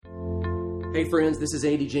Hey friends, this is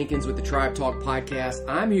Andy Jenkins with the Tribe Talk Podcast.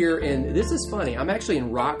 I'm here, and this is funny. I'm actually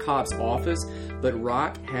in Rock Hobbs' office, but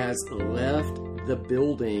Rock has left the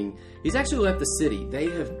building. He's actually left the city. They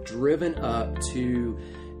have driven up to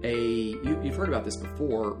you've heard about this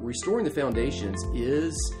before. Restoring the Foundations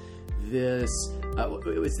is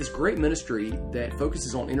it's this great ministry that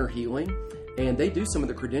focuses on inner healing, and they do some of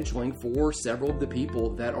the credentialing for several of the people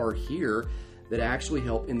that are here that actually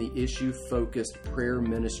help in the issue-focused prayer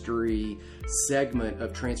ministry segment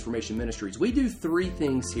of Transformation Ministries. We do three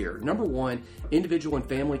things here. Number one, individual and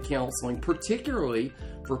family counseling, particularly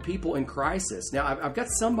for people in crisis. Now, I've got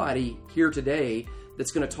somebody here today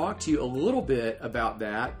that's going to talk to you a little bit about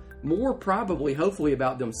that, more probably, hopefully,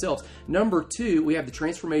 about themselves. Number two, we have the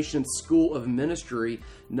Transformation School of Ministry.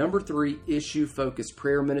 Number three, issue-focused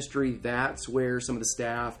prayer ministry. That's where some of the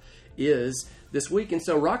staff is this week. And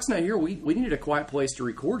so Rock's not here. We needed a quiet place to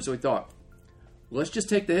record, so we thought, let's just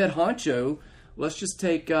take the head honcho. Let's just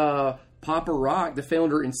take Papa Rock, the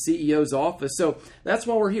founder and CEO's office. So that's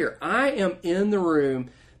why we're here. I am in the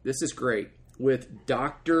room, this is great, with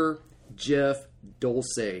Dr. Jeff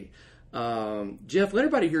Dolce. Jeff, let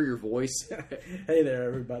everybody hear your voice. Hey there,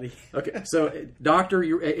 everybody. Okay, so Doctor,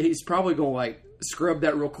 he's probably going to like scrub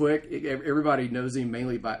that real quick. Everybody knows him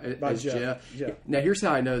mainly as Jeff. Now, here's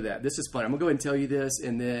how I know that. This is fun. I'm going to go ahead and tell you this,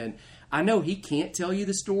 and then I know he can't tell you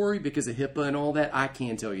the story because of HIPAA and all that. I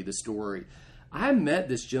can tell you the story. I met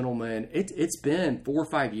this gentleman. It's been 4 or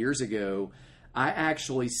 5 years ago. I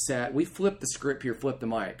actually we flipped the script here, flipped the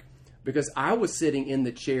mic, because I was sitting in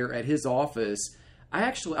the chair at his office.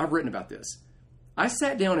 I've written about this. I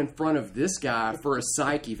sat down in front of this guy for a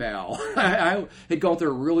psych eval. I had gone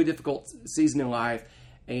through a really difficult season in life,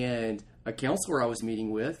 and a counselor I was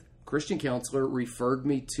meeting with, Christian counselor, referred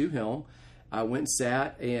me to him. I went and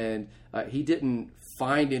sat, and he didn't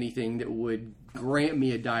find anything that would grant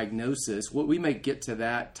me a diagnosis. We may get to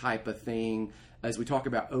that type of thing as we talk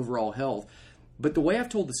about overall health. But the way I've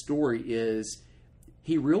told the story is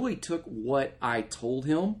he really took what I told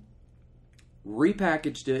him,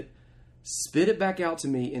 repackaged it, spit it back out to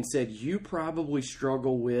me, and said, you probably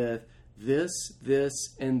struggle with this,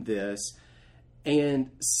 and this,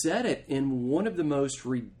 and said it in one of the most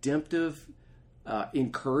redemptive,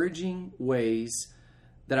 encouraging ways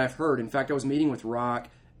that I've heard. In fact, I was meeting with Rock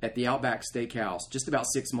at the Outback Steakhouse just about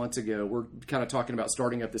 6 months ago. We're kind of talking about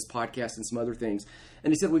starting up this podcast and some other things.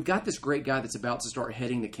 And he said, we've got this great guy that's about to start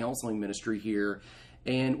heading the counseling ministry here.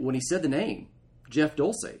 And when he said the name, Jeff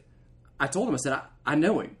Dolce, I told him, I said, I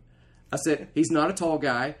know him. I said, he's not a tall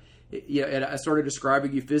guy. Yeah, and I started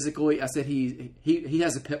describing you physically. I said, he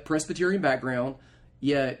has a Presbyterian background,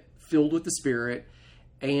 yet filled with the Spirit,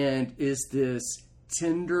 and is this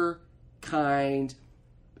tender, kind,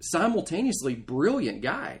 simultaneously brilliant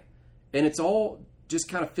guy. And it's all just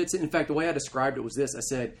kind of fits in. In fact, the way I described it was this. I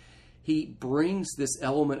said, he brings this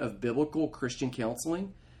element of biblical Christian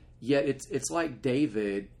counseling, yet it's like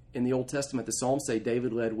David. In the Old Testament, the Psalms say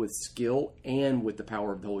David led with skill and with the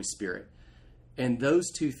power of the Holy Spirit. And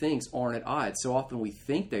those two things aren't at odds. So often we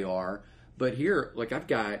think they are. But here, like I've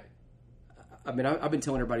been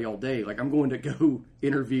telling everybody all day, like I'm going to go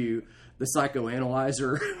interview the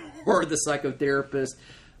psychoanalyzer or the psychotherapist.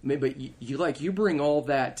 I mean, but you bring all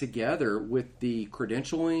that together with the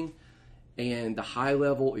credentialing and the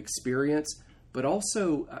high-level experience. But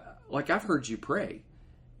also, like I've heard you pray.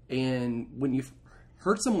 And when you've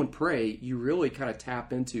heard someone pray, you really kind of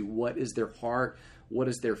tap into what is their heart, what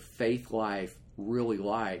is their faith life really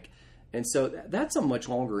like. And so that's a much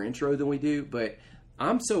longer intro than we do, but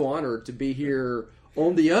I'm so honored to be here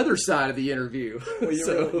on the other side of the interview. Well,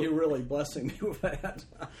 you're really blessing me with that.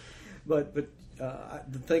 But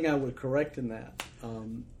the thing I would correct in that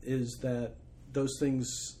is that those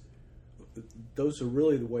are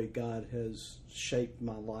really the way God has shaped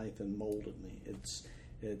my life and molded me. It's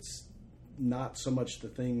not so much the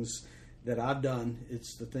things that I've done,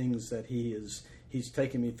 it's the things that he's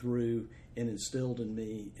taken me through and instilled in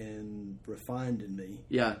me and refined in me.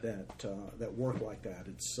 Yeah. That work like that.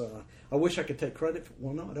 It's I wish I could take credit for,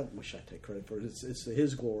 well, no, I don't wish I take credit for it. It's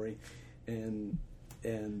his glory, and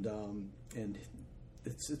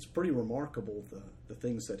it's pretty remarkable the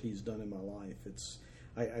things that he's done in my life.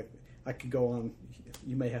 I could go on.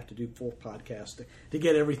 You may have to do full podcast to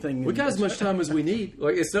get everything. We got as much time as we need.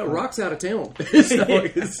 Like it's not Rock's out of town.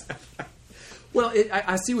 Well,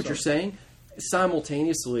 I see what you're saying.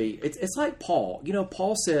 Simultaneously, it's like Paul. You know,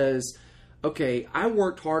 Paul says, "Okay, I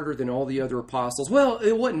worked harder than all the other apostles." Well,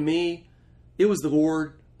 it wasn't me; it was the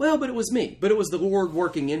Lord. Well, but it was me. But it was the Lord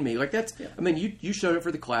working in me. Like that's. Yeah. I mean, you showed up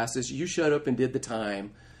for the classes. You showed up and did the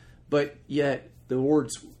time, but yet the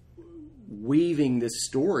Lord's weaving this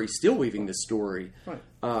story, still weaving this story.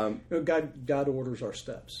 Right. God orders our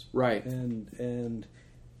steps. Right. And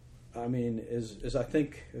I mean, as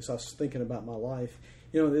I was thinking about my life,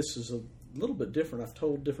 this is a little bit different. I've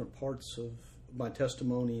told different parts of my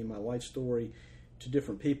testimony and my life story to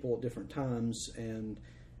different people at different times, and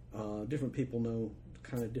different people know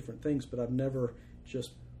kind of different things, but I've never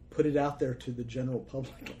just put it out there to the general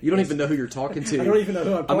public. You don't even know who you're talking to. I don't even know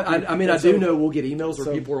who I'm talking to. I mean, I do know we'll get emails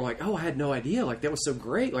where people are like, "Oh, I had no idea. Like, that was so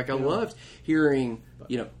great. Like, I loved hearing,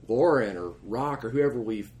 Lauren or Rock or whoever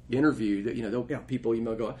we've interviewed. People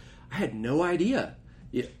email go, I had no idea."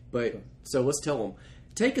 Yeah, but so let's tell them.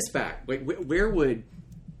 Take us back. Where would?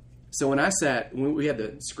 So when we had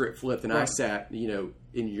the script flipped, and I sat, in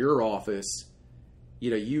your office,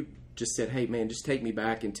 you just said, "Hey, man, just take me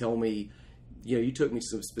back and tell me." You took me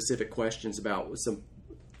some specific questions about some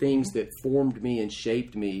things that formed me and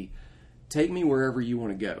shaped me. Take me wherever you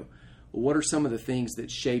want to go. What are some of the things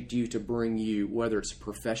that shaped you to bring you, whether it's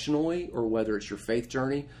professionally or whether it's your faith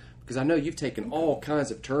journey? Because I know you've taken all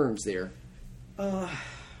kinds of turns there.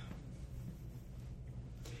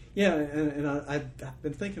 Yeah, and I've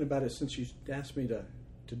been thinking about it since you asked me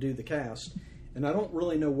to do the cast, and I don't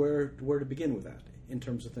really know where to begin with that in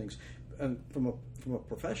terms of things. From a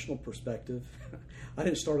professional perspective, I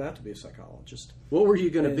didn't start out to be a psychologist. What were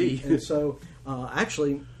you going to be? And so,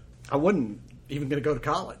 actually, I wasn't even going to go to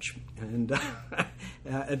college, and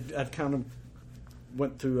I'd kind of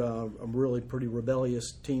went through a really pretty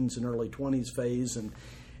rebellious teens and early 20s phase,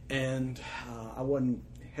 and I wasn't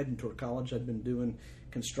heading toward college. I'd been doing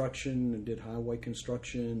construction and did highway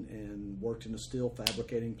construction and worked in a steel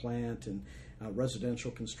fabricating plant and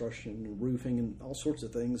residential construction and roofing and all sorts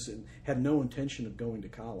of things, and had no intention of going to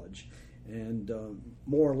college. And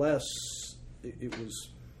more or less, it was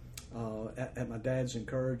at my dad's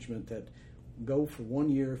encouragement that go for 1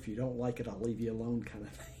 year. If you don't like it, I'll leave you alone, kind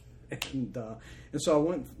of thing. And so I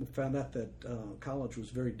went and found out that college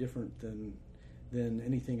was very different than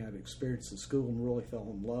anything I'd experienced in school, and really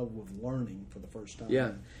fell in love with learning for the first time.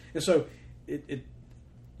 Yeah. And so it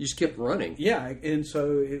you just kept running. Yeah, and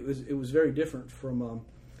so it was very different from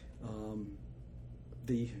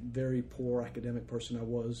the very poor academic person I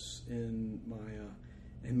was in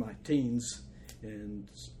my teens, and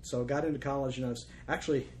so I got into college, and I was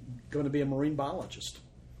actually going to be a marine biologist,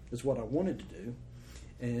 is what I wanted to do.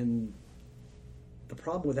 And the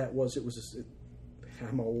problem with that was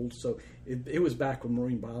I'm old, so it was back when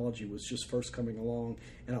marine biology was just first coming along,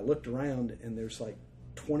 and I looked around, and there's like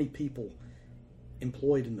 20 people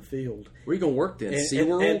employed in the field. Where are you going to work then?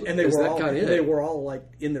 SeaWorld? And they were all like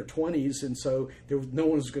in their 20s, and so no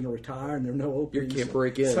one was going to retire, and there were no openings. You can't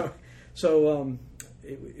break in. So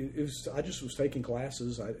it was. I just was taking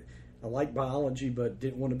classes. I liked biology, but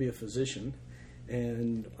didn't want to be a physician.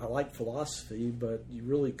 And I liked philosophy, but you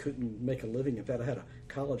really couldn't make a living at that. I had a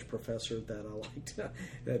college professor that I liked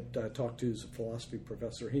that I talked to as a philosophy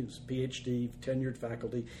professor. He was a PhD, tenured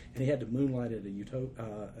faculty, and he had to moonlight at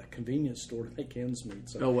a convenience store to make ends meet.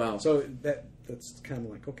 So, oh, wow. So that's kind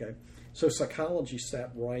of like, okay. So psychology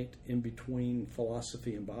sat right in between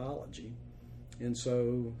philosophy and biology. And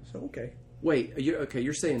so okay. Wait,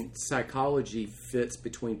 you're saying psychology fits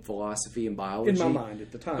between philosophy and biology? In my mind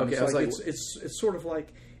at the time. Okay, it's sort of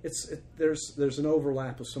like there's an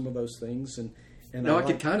overlap of some of those things, and I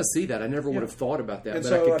could kind of see that. I never would have thought about that, and but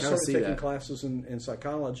so I could kind of see that. I started taking classes in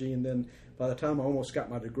psychology, and then by the time I almost got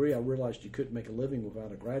my degree, I realized you couldn't make a living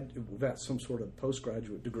without some sort of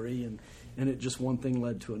postgraduate degree, and it just one thing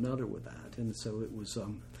led to another with that, and so it was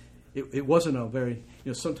it wasn't a very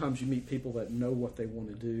sometimes you meet people that know what they want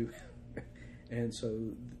to do. And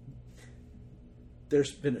so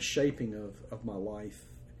there's been a shaping of my life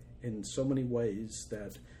in so many ways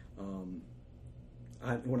that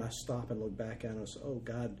when I stop and look back at it, I say, oh,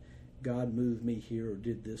 God moved me here or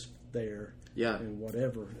did this there, and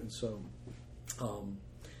whatever. And so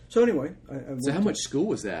anyway. So how much school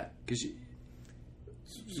was that? Because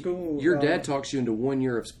school. Your dad talks you into 1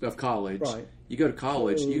 year of college. Right. You go to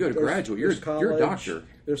college. So you go to graduate. You're a doctor.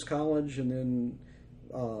 There's college, and then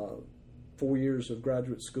 4 years of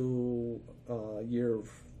graduate school, a year of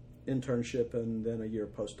internship, and then a year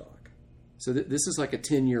of postdoc. So this is like a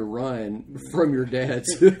 10-year run from your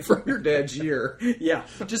dad's year. Yeah,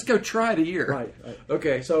 just go try it a year. Right.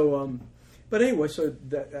 Okay. So, but anyway, so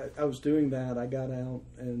that I was doing that. I got out,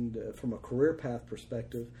 and from a career path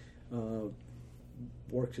perspective,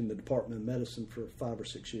 worked in the Department of Medicine for 5 or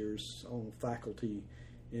 6 years on faculty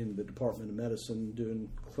in the Department of Medicine, doing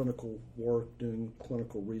clinical work, doing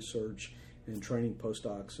clinical research, and training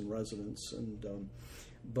postdocs and residents, and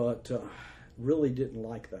but really didn't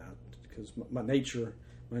like that because my nature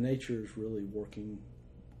my nature is really working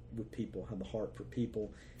with people, have a heart for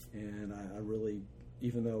people, and I really,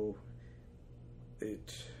 even though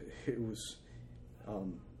it was,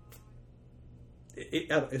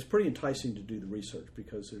 it's pretty enticing to do the research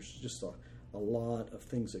because there's just a lot of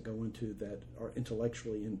things that go into that are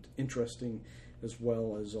intellectually interesting, as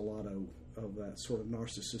well as a lot of that sort of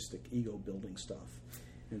narcissistic ego building stuff.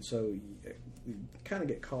 And so you kind of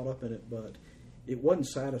get caught up in it, but it wasn't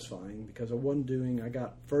satisfying because I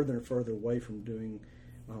got further and further away from doing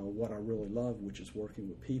what I really love, which is working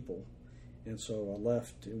with people. And so I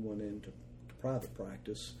left and went into private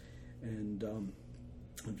practice and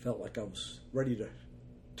felt like I was ready to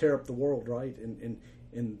tear up the world, right? And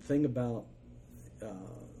the thing about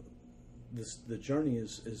the journey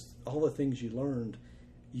is all the things you learned,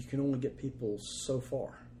 you can only get people so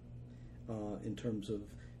far in terms of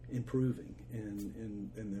improving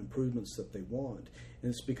and the improvements that they want. And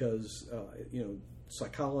it's because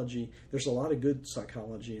psychology, there's a lot of good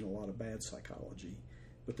psychology and a lot of bad psychology,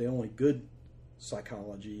 but the only good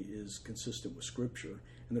psychology is consistent with Scripture,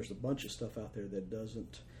 and there's a bunch of stuff out there that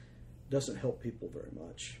doesn't help people very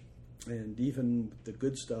much, and even the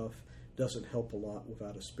good stuff doesn't help a lot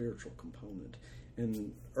without a spiritual component.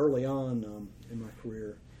 And early on in my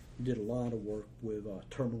career, we did a lot of work with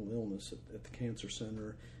terminal illness at the Cancer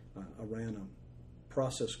Center. I ran a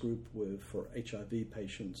process group for HIV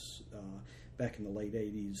patients back in the late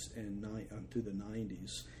 80s and through the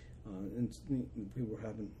 90s. And we were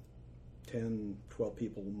having 10, 12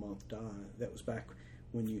 people a month die. That was back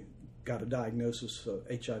when you got a diagnosis of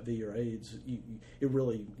HIV or AIDS. You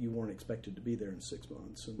weren't expected to be there in 6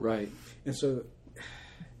 months. Right. And so,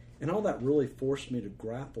 and all that really forced me to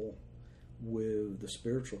grapple with the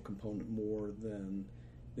spiritual component more than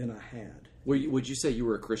I had. Would you say you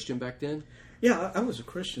were a Christian back then? Yeah, I was a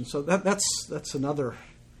Christian. So that's another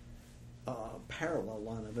parallel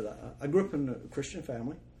line of it. I grew up in a Christian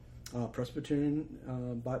family,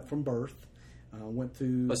 Presbyterian from birth. Went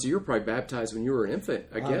through. Oh, so you were probably baptized when you were an infant,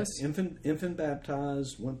 I guess. Infant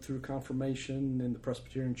baptized. Went through confirmation in the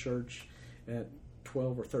Presbyterian Church at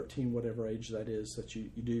 12 or 13, whatever age that is, that you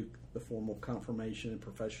do the formal confirmation and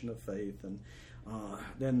profession of faith, and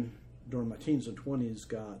then during my teens and 20s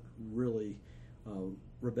got really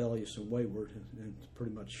rebellious and wayward, and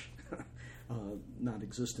pretty much not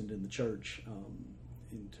existent in the church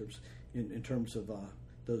in terms of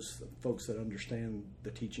those folks that understand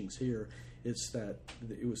the teachings here. It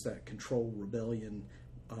was that control, rebellion,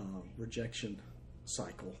 rejection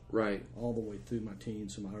cycle, right, all the way through my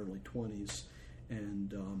teens and my early 20s,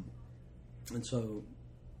 and so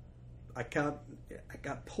I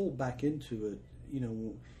got pulled back into it,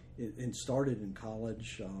 and started in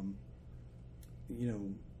college.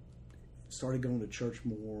 Started going to church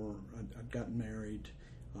more. I'd gotten married.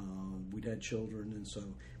 We'd had children, and so.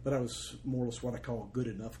 But I was more or less what I call a good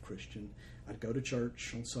enough Christian. I'd go to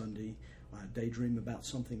church on Sunday. I'd daydream about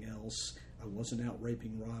something else. I wasn't out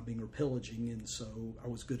raping, robbing, or pillaging, and so I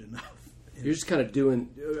was good enough. You're just kind of doing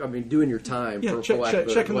your time. Yeah,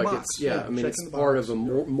 checking the box. It's part of a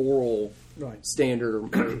moral standard, or,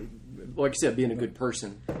 like you said, being a good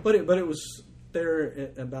person. But it was there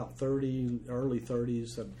at about early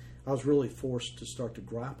 30s. I was really forced to start to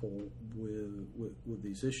grapple with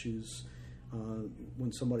these issues.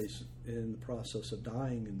 When somebody's in the process of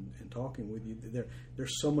dying and talking with you,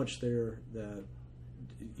 there's so much there that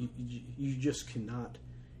you just cannot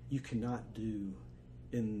do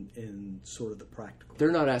in sort of the practical.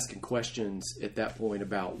 They're not asking questions at that point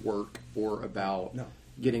about work or about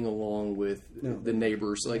getting along with the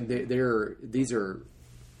neighbors. Like these are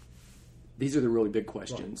the really big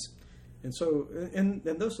questions. Right. And so, and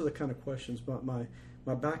those are the kind of questions. But my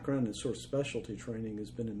background in sort of specialty training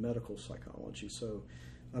has been in medical psychology. So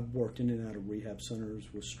I've worked in and out of rehab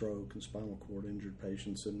centers with stroke and spinal cord injured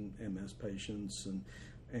patients and MS patients and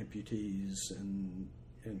amputees and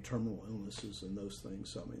terminal illnesses and those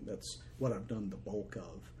things. So, I mean, that's what I've done the bulk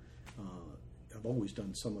of. I've always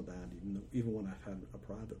done some of that, even when I've had a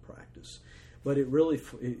private practice. But it really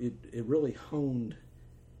honed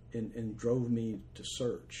and drove me to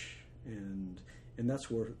search, and that's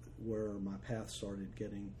where my path started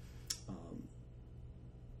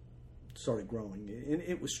growing. And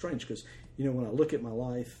it was strange because when I look at my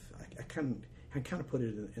life, I kind of put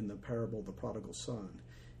it in the parable of the prodigal son,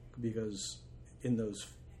 because in those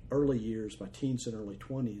early years, my teens and early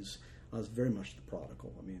 20s, I was very much the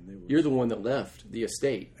prodigal. I mean, you're the one that left the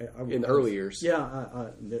estate in the early years. Yeah,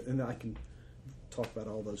 and I can talk about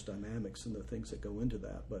all those dynamics and the things that go into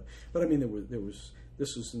that. But I mean,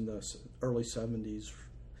 this was in the early 70s,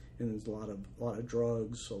 and there's a lot of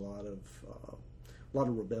drugs, a lot of lot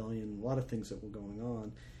of rebellion, a lot of things that were going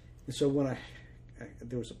on. And so when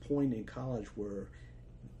there was a point in college where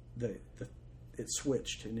it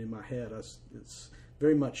switched, and in my head, it's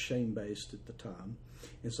very much shame-based at the time,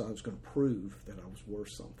 and so I was going to prove that I was worth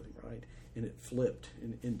something, right? And it flipped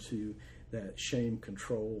into that shame,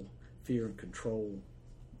 control, fear and control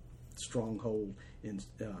stronghold, and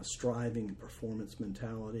striving and performance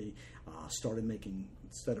mentality. Started making,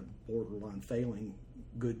 instead of borderline failing,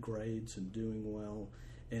 good grades and doing well,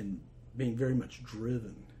 and being very much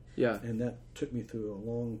driven. Yeah. And that took me through a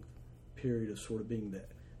long period of sort of being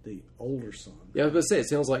the older son. Yeah, I was going to say, it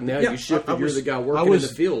sounds like now you shifted. You're the guy working in the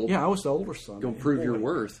field. Yeah, I was the older son. Going to prove your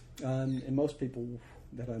worth. And most people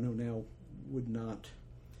that I know now would not,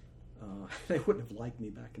 they wouldn't have liked me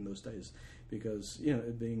back in those days, because,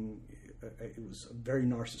 it was very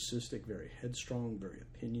narcissistic, very headstrong, very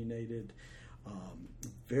opinionated,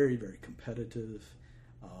 very, very competitive.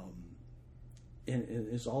 And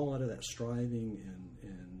it's all out of that striving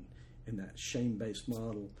and that shame-based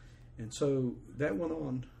model. And so that went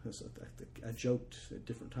on. I joked at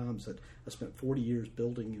different times that I spent 40 years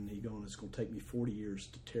building an ego, and it's going to take me 40 years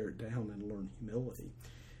to tear it down and learn humility.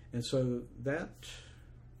 And so that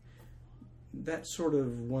sort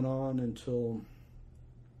of went on until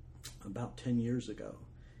about 10 years ago.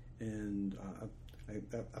 And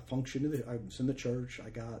I functioned. I was in the church. I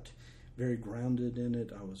got very grounded in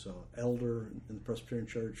it. I was an elder in the Presbyterian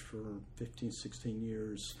Church for 15, 16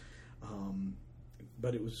 years.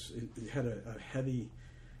 But it had a heavy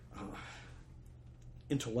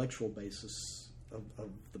intellectual basis of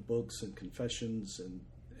the books and confessions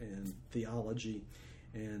and theology.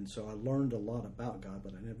 And so I learned a lot about God,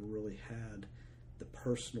 but I never really had the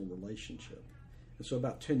personal relationship. And so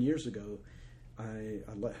about 10 years ago, I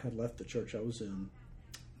had left the church I was in,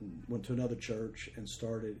 went to another church, and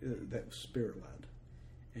started, that was Spirit-led.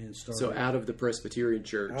 And started, so out of the Presbyterian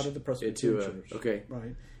Church. Out of the Presbyterian Church. Okay.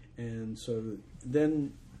 Right. And so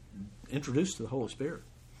then introduced to the Holy Spirit.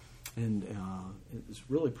 And it's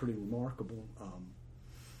really pretty remarkable.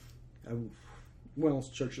 It's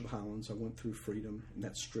Church of the Highlands. I went through Freedom, and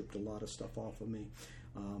that stripped a lot of stuff off of me.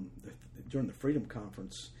 During the Freedom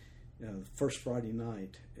Conference, the first Friday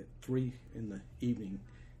night at 3 in the evening,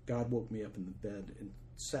 God woke me up in the bed and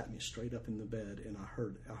sat me straight up in the bed, and I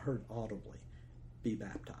heard audibly, "Be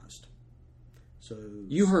baptized." So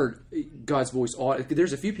you heard God's voice.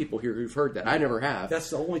 There's a few people here who've heard that. I never have. That's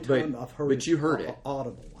the only time I've heard it. But you heard it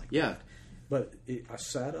audible like that. But I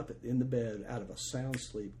sat up in the bed out of a sound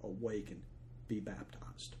sleep, awake, and be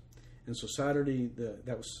baptized. And so Saturday,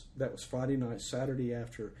 that was Friday night. Saturday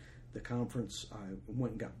after the conference, I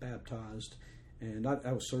went and got baptized, and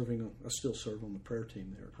I still serve on the prayer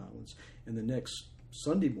team there at Highlands. And the next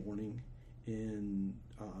Sunday morning in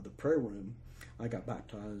the prayer room, I got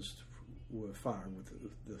baptized with fire, with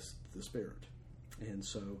the Spirit. And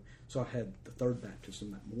so I had the third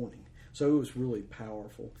baptism that morning. So it was really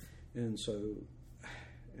powerful. And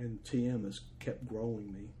TM has kept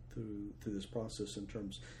growing me through this process in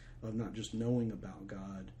terms of not just knowing about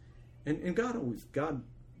God. And God,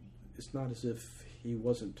 it's not as if He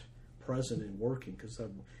wasn't present and working, because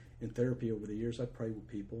in therapy over the years, I'd pray with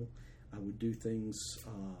people. I would do things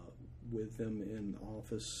with them in the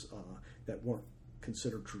office that weren't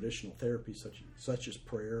considered traditional therapy, such as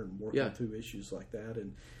prayer and working through issues like that,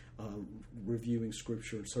 and reviewing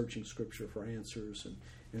Scripture and searching Scripture for answers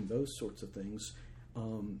and those sorts of things.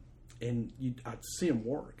 And I'd see them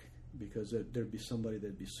work, because there'd be somebody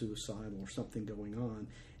that'd be suicidal or something going on,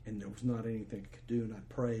 and there was not anything I could do, and I'd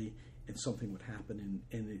pray, and something would happen,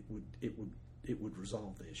 and it would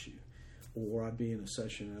resolve the issue. Or I'd be in a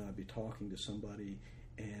session and I'd be talking to somebody,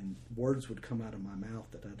 and words would come out of my mouth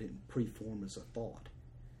that I didn't preform as a thought,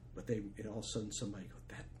 but all of a sudden somebody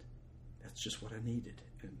goes, that's just what I needed.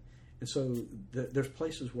 And so there's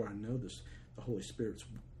places where I know the Holy Spirit's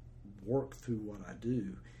work through what I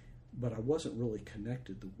do, but I wasn't really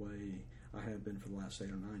connected the way I have been for the last 8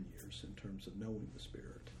 or 9 years in terms of knowing the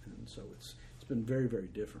Spirit. And so it's been very, very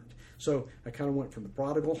different. So I kind of went from the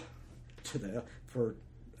prodigal to for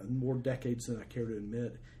more decades than I care to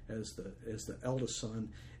admit, as the eldest son,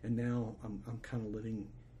 and now I'm kind of living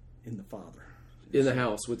in the Father. In the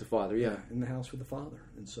house with the Father, yeah. In the house with the Father.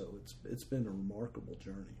 And so it's been a remarkable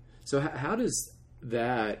journey. So how does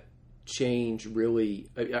that change really?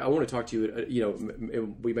 I want to talk to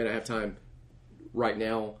you, we may not have time right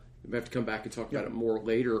now. We have to come back and talk about it more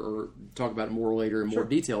later, or talk about it more later in more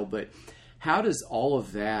detail. But how does all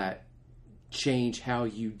of that change how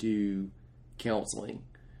you do counseling,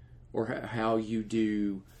 or how you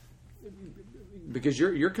do? Because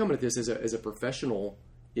you're coming at this as a professional.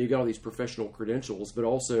 You've got all these professional credentials, but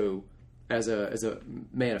also as a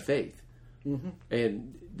man of faith. Mm-hmm.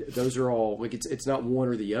 And those are all like it's not one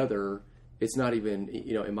or the other. It's not even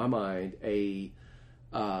in my mind a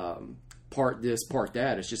part this part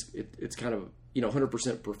that. It's just it's kind of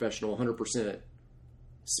 100% professional, 100%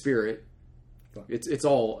 spirit. It's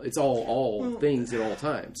all things at all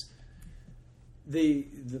times. The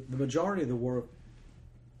majority of the work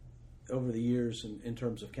over the years in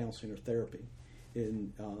terms of counseling or therapy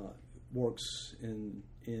works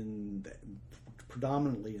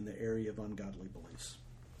predominantly in the area of ungodly beliefs.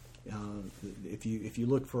 If you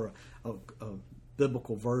look for a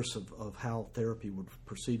biblical verse of how therapy would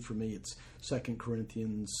proceed for me, it's 2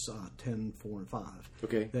 Corinthians 10, 4 and 5.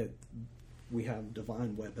 Okay. That we have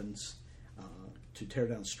divine weapons to tear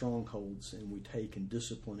down strongholds, and we take and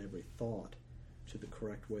discipline every thought to the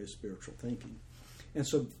correct way of spiritual thinking. And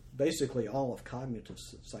so basically all of cognitive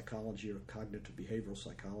psychology or cognitive behavioral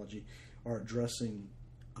psychology are addressing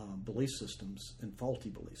belief systems and faulty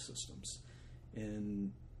belief systems.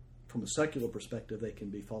 And from a secular perspective, they can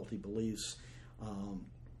be faulty beliefs.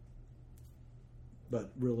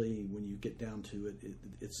 But really, when you get down to it,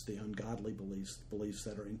 it's the ungodly beliefs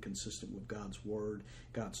that are inconsistent with God's word,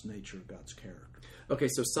 God's nature, God's character. Okay,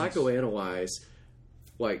 so psychoanalyze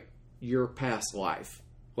like your past life,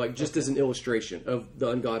 like just as an illustration of the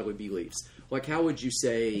ungodly beliefs. Like how would you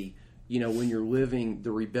say, when you're living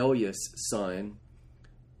the rebellious son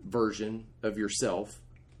version of yourself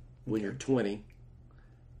when you're 20,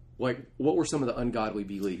 like what were some of the ungodly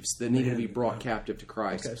beliefs that needed to be brought captive to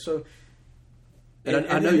Christ? Okay, so And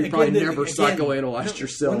I know you probably never psychoanalyzed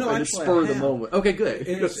yourself at the spur of the moment. Okay, good.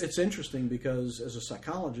 It's interesting because as a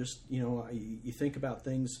psychologist, you think about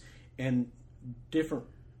things and different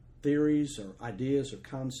theories or ideas or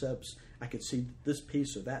concepts. I could see this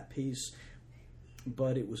piece or that piece,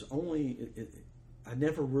 but it was only I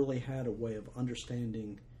never really had a way of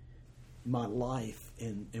understanding my life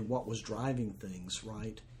and what was driving things,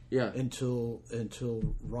 right? Yeah. Until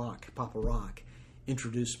Papa Rock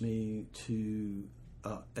introduced me to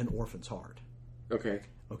An Orphan's Heart.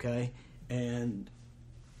 Okay? And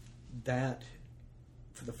that,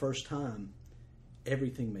 for the first time,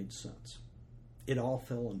 everything made sense. It all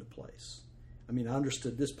fell into place. I mean, I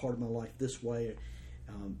understood this part of my life this way,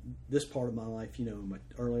 this part of my life, my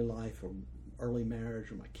early life or early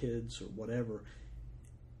marriage or my kids or whatever,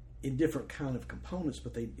 in different kind of components,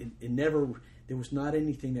 but it never, there was not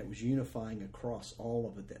anything that was unifying across all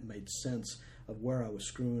of it that made sense of where I was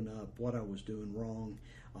screwing up, what I was doing wrong,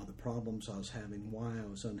 the problems I was having, why I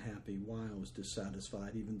was unhappy, why I was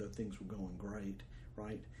dissatisfied, even though things were going great,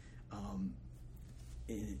 right?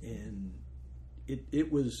 And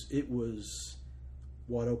it was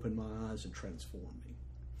what opened my eyes and transformed me.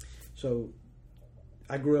 So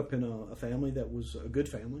I grew up in a family that was a good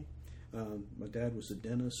family. My dad was a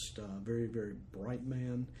dentist, very, very bright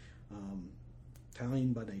man,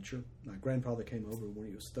 Italian by nature. My grandfather came over when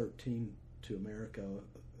he was 13 to America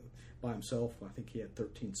by himself. I think he had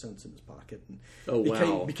 13 cents in his pocket.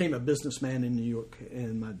 And became a businessman in New York.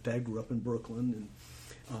 And my dad grew up in Brooklyn.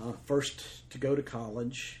 And first to go to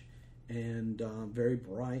college, and very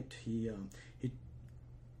bright. He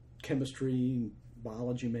chemistry,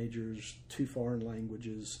 biology majors, 2 foreign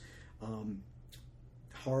languages.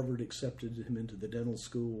 Harvard accepted him into the dental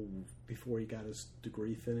school before he got his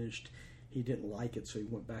degree finished. He didn't like it, so he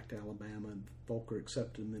went back to Alabama, and Volcker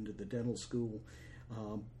accepted him into the dental school,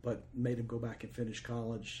 but made him go back and finish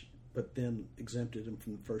college, but then exempted him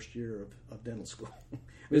from the first year of dental school.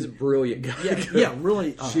 He's a brilliant guy. Yeah,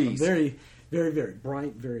 really very, very, very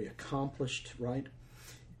bright, very accomplished, right?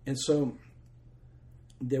 And so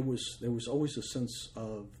there was always a sense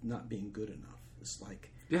of not being good enough. It's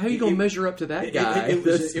like, how are you going to measure up to that guy?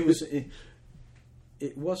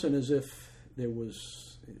 It wasn't as if there was.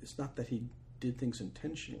 It's not that he did things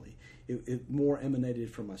intentionally. It more emanated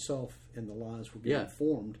from myself, and the lies were being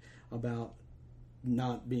formed about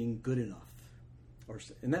not being good enough,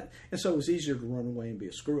 and so it was easier to run away and be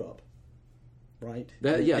a screw up, right?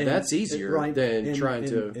 That's easier than trying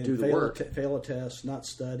to do the work. Fail a test, not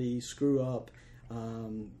study, screw up.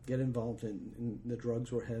 Get involved in the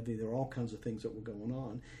drugs were heavy. There were all kinds of things that were going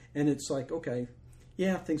on. And it's like, okay,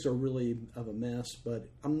 yeah, things are really of a mess, but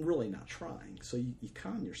I'm really not trying. So you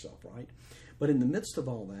con yourself, right? But in the midst of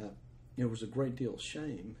all that, there was a great deal of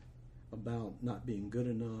shame about not being good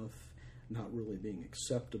enough, not really being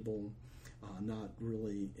acceptable, not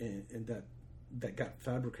really, and that got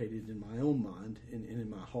fabricated in my own mind and in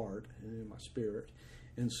my heart and in my spirit.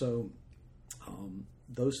 And so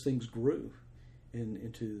those things grew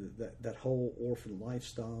into that whole orphan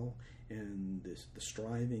lifestyle and the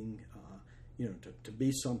striving, to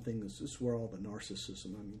be something. This is where all the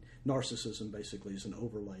narcissism. I mean, narcissism basically is an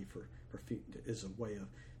overlay is a way of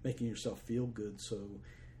making yourself feel good. So,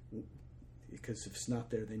 because if it's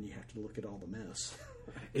not there, then you have to look at all the mess.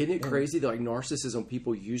 Isn't it crazy that like narcissism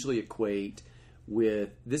people usually equate with?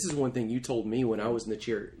 This is one thing you told me when I was in the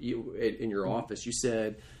chair in your office. You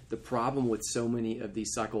said the problem with so many of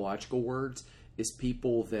these psychological words is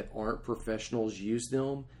people that aren't professionals use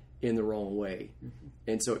them in the wrong way. Mm-hmm.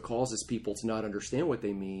 And so it causes people to not understand what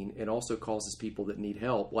they mean, and also causes people that need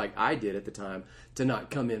help, like I did at the time, to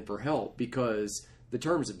not come in for help because the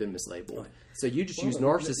terms have been mislabeled. Right. So you just use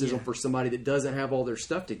narcissism for somebody that doesn't have all their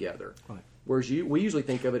stuff together. Right. Whereas we usually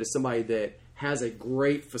think of it as somebody that has a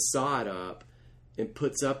great facade up and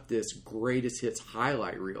puts up this greatest hits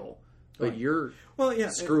highlight reel. But you're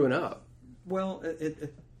screwing up. Well,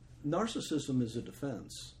 narcissism is a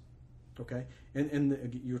defense. Okay,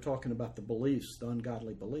 and you're talking about the beliefs, the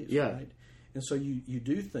ungodly beliefs, right? And so you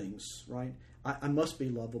do things, right? I must be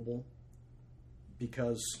lovable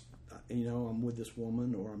because I'm with this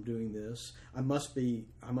woman, or I'm doing this. I must be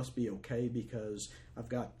okay because I've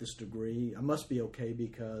got this degree. I must be okay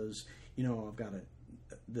because I've got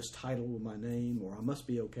this title with my name, or I must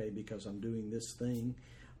be okay because I'm doing this thing.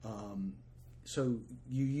 So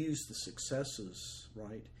you use the successes,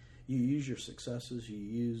 right? You use your successes. You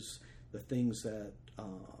use the things that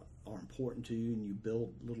are important to you, and you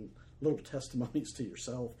build little testimonies to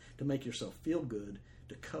yourself to make yourself feel good,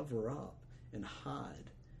 to cover up and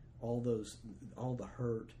hide all the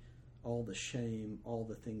hurt, all the shame, all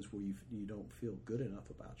the things where you don't feel good enough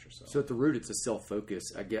about yourself. So at the root, it's a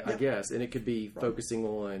self-focus, I guess, and it could be focusing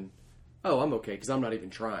on, I'm okay because I'm not even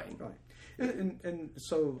trying. Right, and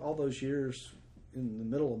so all those years in the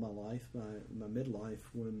middle of my life, my midlife,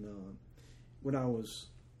 when I was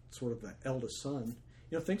sort of the eldest son,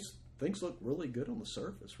 things look really good on the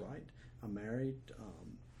surface, right? I'm married,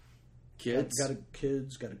 kids,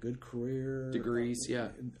 got a good career, degrees,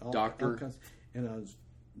 doctor, and I was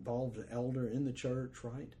involved as an elder in the church,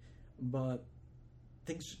 right? But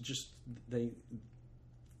things just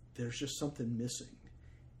there's just something missing,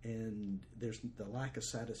 and there's the lack of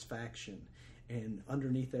satisfaction. And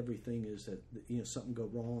underneath everything is that something go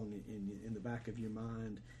wrong in the back of your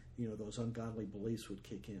mind. Those ungodly beliefs would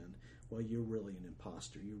kick in. Well, you're really an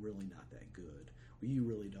imposter. You're really not that good. Or you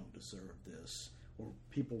really don't deserve this. Or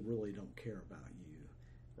people really don't care about you,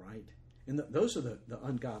 right? And those are the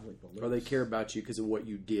ungodly beliefs. Or they care about you because of what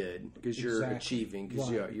you did, because you're achieving,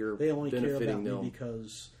 because you're they only care about them. me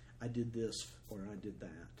because I did this or I did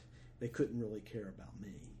that. They couldn't really care about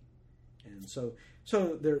me. And so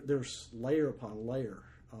there's layer upon layer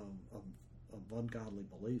of ungodly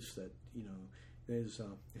beliefs that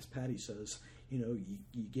as Patty says, you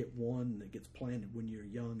get one that gets planted when you're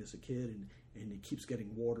young as a kid, and it keeps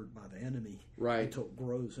getting watered by the enemy, right, until it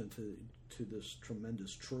grows into this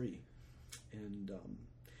tremendous tree, and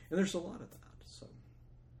there's a lot of that. So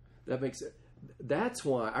that makes it. That's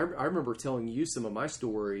why I remember telling you some of my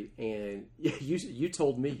story, and you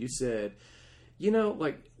told me, you said,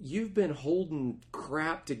 you've been holding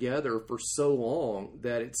crap together for so long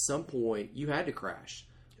that at some point you had to crash.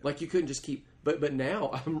 Like you couldn't just keep. But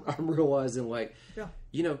now I'm realizing,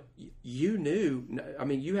 you knew. I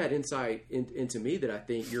mean, you had insight into me that I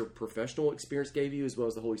think your professional experience gave you, as well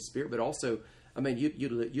as the Holy Spirit. But also, I mean, you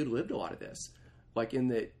lived a lot of this. Like in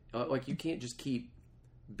that, you can't just keep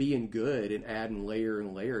being good and adding layer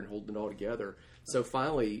and layer and holding it all together. So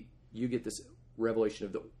finally, you get this revelation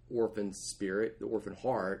of the orphan spirit, the orphan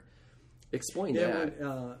heart. Explain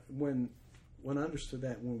that. When I understood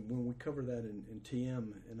that, when we covered that in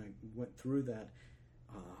TM, and I went through that,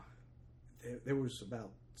 there was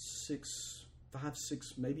about 5,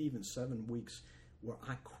 6, maybe even 7 weeks where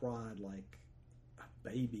I cried like a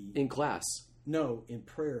baby. In class? No, in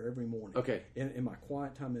prayer every morning. Okay. In my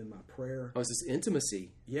quiet time, in my prayer. Oh, it's this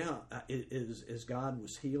intimacy. Yeah, as God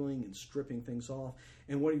was healing and stripping things off.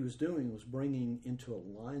 And what he was doing was bringing into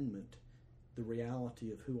alignment the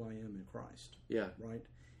reality of who I am in Christ. Yeah. Right?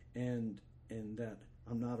 And that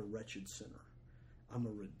I'm not a wretched sinner. I'm a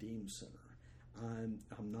redeemed sinner. I'm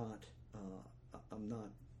not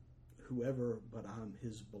whoever, but I'm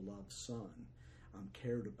his beloved son. I'm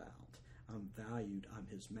cared about. I'm valued. I'm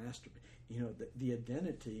his masterpiece. The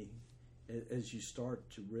identity, as you start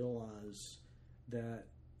to realize that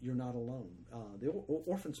you're not alone. The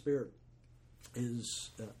orphan spirit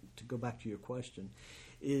is, to go back to your question,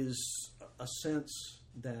 is a sense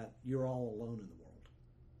that you're all alone in the world,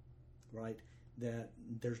 right? That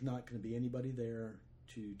there's not going to be anybody there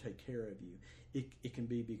to take care of you. It can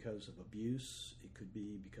be because of abuse. It could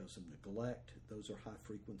be because of neglect. Those are high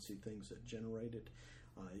frequency things that generate it.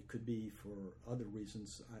 It could be for other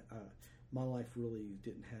reasons. My life really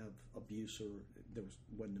didn't have abuse, or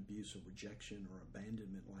wasn't abuse or rejection or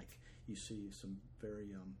abandonment like you see some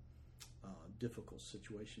very difficult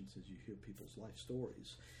situations as you hear people's life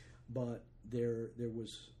stories. But there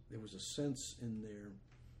was a sense in there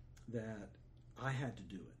that I had to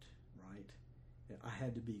do it, right? I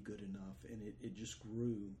had to be good enough, and it just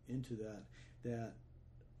grew into that.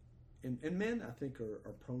 And men, I think,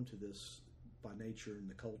 are prone to this by nature in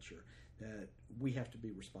the culture, that we have to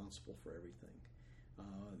be responsible for everything.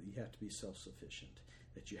 You have to be self-sufficient,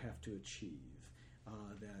 that you have to achieve,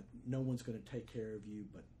 that no one's going to take care of you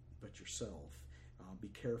but yourself. Be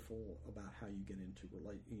careful about how you get into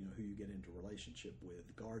who you get into relationship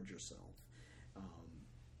with. Guard yourself,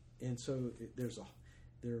 and so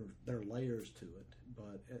there are layers to it.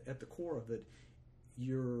 But at the core of it,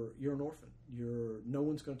 you're an orphan. No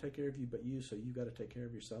one's going to take care of you but you, so you got to take care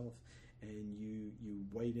of yourself, and you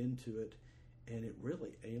wade into it, and it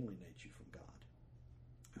really alienates you from God,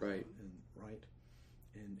 right?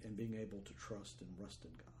 And being able to trust and rest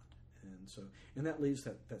in God. And that leaves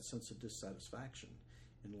that sense of dissatisfaction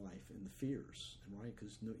in life and the fears, and right,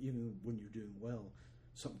 because even when you're doing well,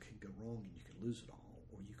 something can go wrong and you can lose it all,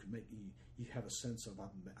 or you can you have a sense of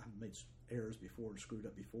I've made errors before and screwed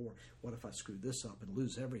up before. What if I screw this up and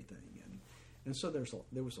lose everything? And so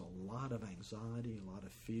there was a lot of anxiety, a lot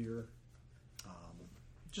of fear,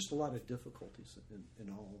 just a lot of difficulties in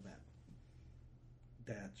all of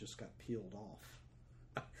that just got peeled off.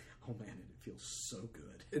 Oh man, it feels so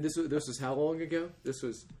good. And this was how long ago? This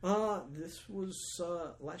was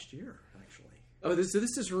last year, actually. Oh, this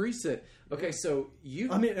is recent. Okay, so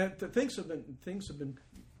things have been.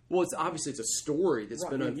 Well, it's a story that's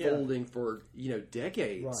been unfolding for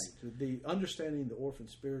decades. Right. The understanding the orphan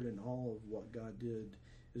spirit and all of what God did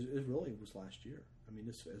is really was last year. I mean,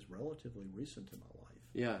 it's relatively recent in my life.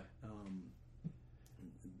 Yeah.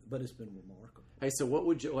 But it's been remarkable. Hey, so what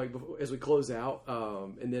would you like as we close out?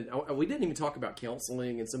 And then we didn't even talk about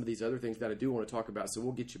counseling and some of these other things that I do want to talk about. So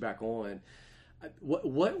we'll get you back on.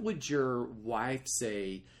 What would your wife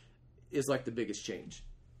say is like the biggest change?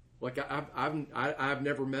 Like I've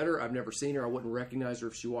never met her, I've never seen her, I wouldn't recognize her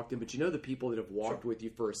if she walked in. But the people that have walked with you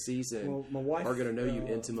for a season my wife, are going to know you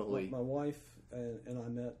intimately. My wife and I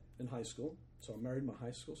met in high school, so I married my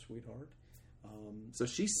high school sweetheart. So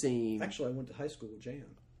she's seen. Actually, I went to high school with Jan.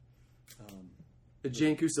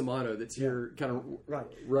 Jan Cusimano, that's here, kind of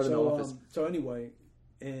running the office. So anyway,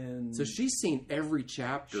 and so she's seen every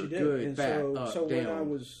chapter. She did. Good, and bad, so down.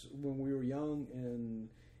 when we were young and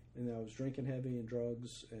I was drinking heavy and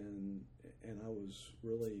drugs and I was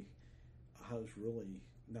really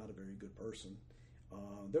not a very good person.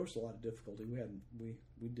 There was a lot of difficulty.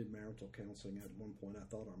 We did marital counseling at one point. I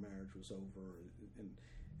thought our marriage was over,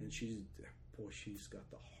 and she's got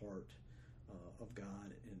the heart of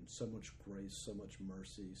God and so much grace, so much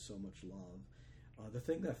mercy, so much love. The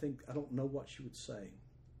thing that I don't know what she would say.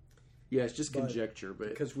 Yeah, it's just conjecture, but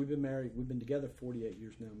because we've been together 48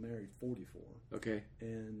 years now, married 44. Okay,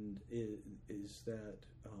 and is that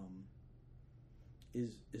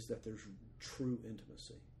there's true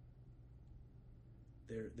intimacy.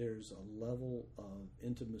 There's a level of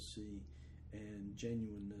intimacy and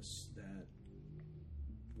genuineness that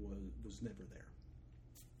was never there,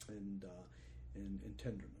 and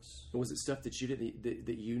tenderness. Was it stuff that you didn't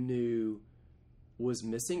that you knew was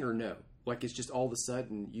missing, or no? Like it's just all of a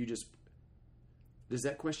sudden you just. Does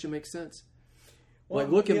that question make sense? Well,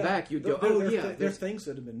 like looking back, you'd go, there's things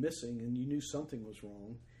that have been missing, and you knew something was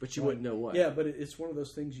wrong, but you wouldn't know what. Yeah, but it's one of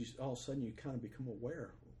those things. All of a sudden, you kind of become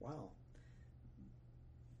aware. Wow.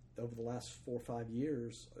 Over the last 4 or 5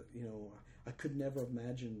 years, I could never have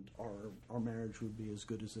imagined our marriage would be as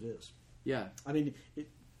good as it is. Yeah. I mean,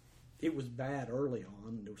 it was bad early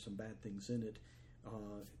on. There were some bad things in it.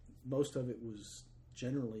 Most of it was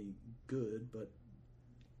generally good, but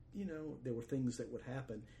there were things that would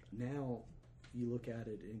happen. Now you look at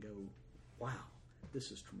it and go, wow,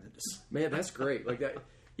 this is tremendous. Man, that's great. Like that.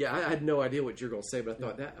 Yeah, I had no idea what you're going to say, but I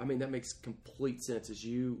thought that makes complete sense as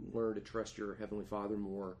you learn to trust your Heavenly Father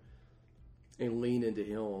more and lean into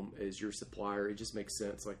Him as your supplier. It just makes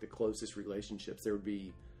sense. Like the closest relationships, there would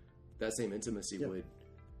be that same intimacy would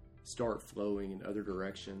start flowing in other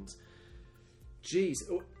directions. Jeez.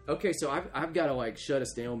 Okay, so I've got to shut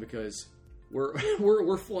us down because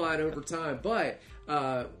we're flying over time. But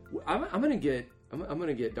I'm gonna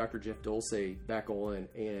get Dr. Jeff Dolce back on,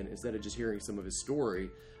 and instead of just hearing some of his story,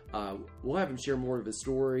 we'll have him share more of his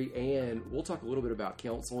story, and we'll talk a little bit about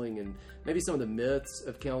counseling and maybe some of the myths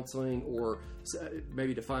of counseling, or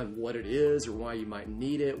maybe define what it is or why you might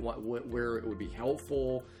need it, where it would be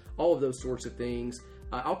helpful. all of those sorts of things.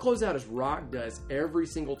 I'll close out as Rock does every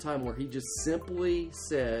single time, where he just simply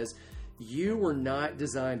says, you were not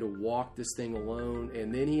designed to walk this thing alone.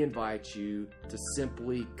 And then he invites you to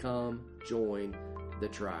simply come join the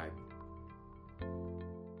tribe.